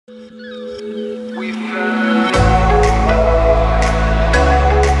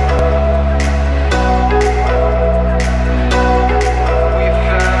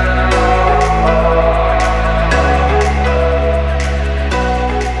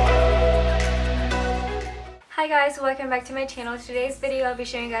Hi guys, welcome back to my channel. Today's video I'll be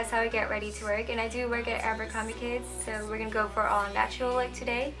showing you guys how I get ready to work, and I do work at Abercrombie kids, so we're gonna go for all natural look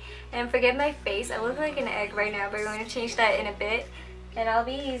today. And forget my face, I look like an egg right now, but we're going to change that in a bit. And I'll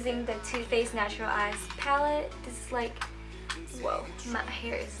be using the Too Faced Natural Eyes palette. This is like, whoa, my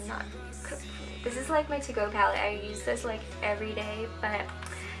hair is not cooked. This is like my to-go palette. I use this like every day, but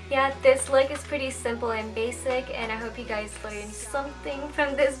yeah, this look is pretty simple and basic, and I hope you guys learned something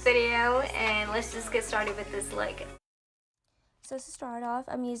from this video, and let's just get started with this look. So to start off,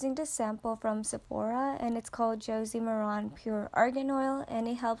 I'm using this sample from Sephora, and it's called Josie Maran Pure Argan Oil, and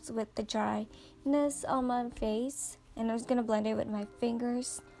it helps with the dryness on my face, and I'm just going to blend it with my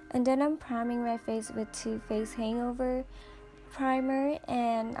fingers. And then I'm priming my face with Faced Hangover primer,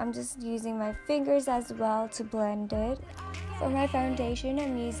 and I'm just using my fingers as well to blend it. For my foundation,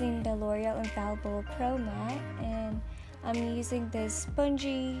 I'm using the L'Oreal Infallible Pro Matte, and I'm using this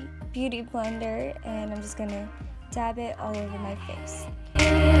spongy beauty blender, and I'm just gonna dab it all over my face.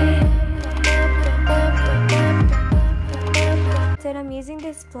 Then I'm using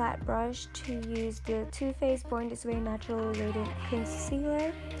this flat brush to use the Too Faced Born This Way Natural Radiant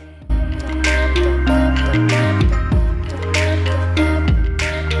Concealer.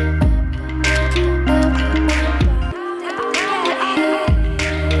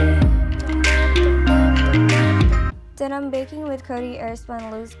 Then I'm baking with Coty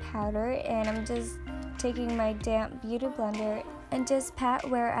Airpsun loose powder, and I'm just taking my damp beauty blender and just pat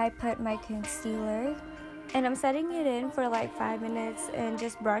where I put my concealer. And I'm setting it in for like 5 minutes and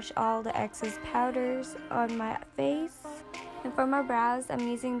just brush all the excess powders on my face. And for my brows, I'm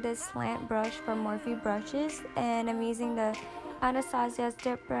using this slant brush from Morphe Brushes, and I'm using the Anastasia's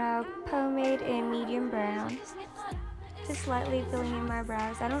dipbrow pomade in medium brown. Just slightly filling in my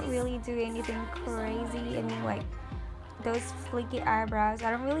brows. I don't really do anything crazy. I mean, like those flaky eyebrows,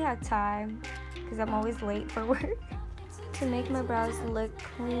 I don't really have time because I'm always late for work. To make my brows look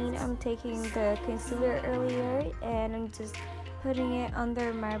clean, I'm taking the concealer earlier and I'm just putting it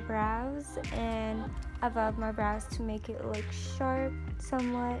under my brows and above my brows to make it look sharp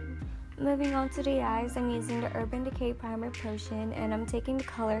somewhat. Moving on to the eyes, I'm using the Urban Decay Primer Potion, and I'm taking the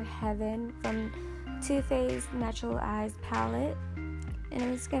color Heaven from Too Faced Natural Eyes palette, and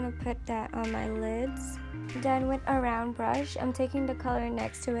I'm just gonna put that on my lids. Then with a round brush, I'm taking the color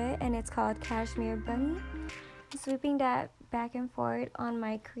next to it, and it's called Cashmere Bunny. I'm sweeping that back and forth on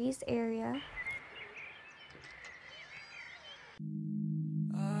my crease area.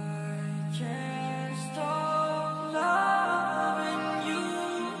 I can't stop loving you.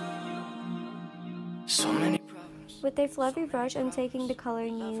 So many problems. With a fluffy brush, I'm taking the color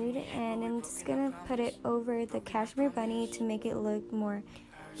Nude, and I'm just gonna put it over the Cashmere Bunny to make it look more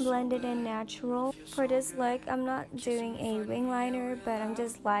blended and natural. For this look, I'm not doing a wing liner, but I'm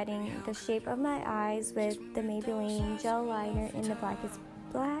just lighting the shape of my eyes with the Maybelline gel liner in the blackest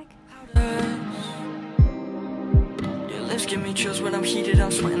black. Your lips give me chills when I'm heated,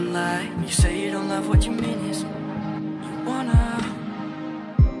 I'm sweating like you say you don't love what you mean is you wanna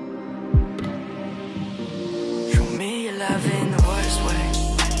show me your love in the worst way,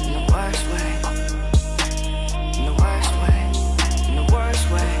 in the worst way.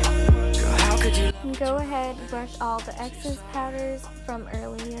 Go ahead, brush all the excess powders from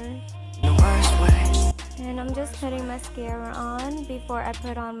earlier. And I'm just putting mascara on before I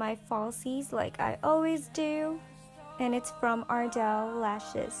put on my falsies like I always do. And it's from Ardell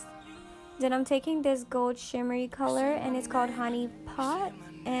Lashes. Then I'm taking this gold shimmery color, and it's called Honey Pot.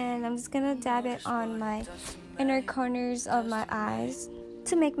 And I'm just gonna dab it on my inner corners of my eyes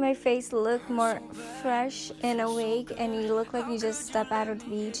to make my face look more fresh and awake, and you look like you just stepped out of the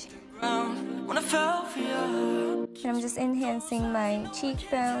beach. And I'm just enhancing my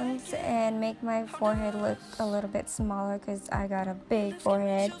cheekbones and make my forehead look a little bit smaller because I got a big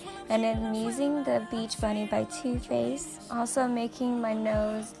forehead. And then I'm using the Beach Bunny by Too Faced, also making my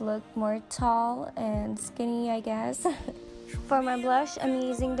nose look more tall and skinny, I guess. For my blush, I'm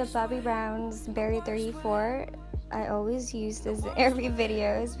using the Bobbi Brown Berry 34. I always use this in every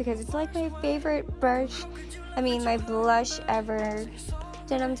videos because it's like my favorite my blush ever.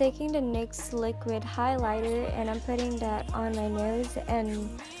 Then I'm taking the NYX liquid highlighter, and I'm putting that on my nose and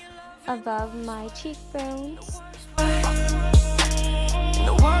above my cheekbones. In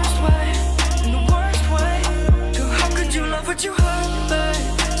the worst way, in the worst way. Girl, how could you love what you have,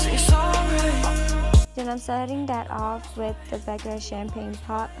 babe? Say sorry. Then I'm setting that off with the Becca Champagne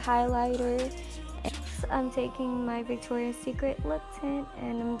Pop highlighter. And I'm taking my Victoria's Secret lip tint,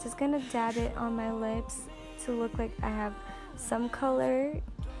 and I'm just gonna dab it on my lips to look like I have some color.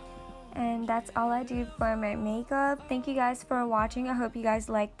 And that's all I do for my makeup. Thank you guys for watching. I hope you guys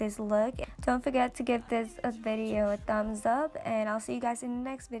like this look. Don't forget to give this video a thumbs up, and I'll see you guys in the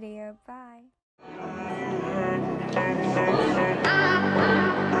next video. Bye.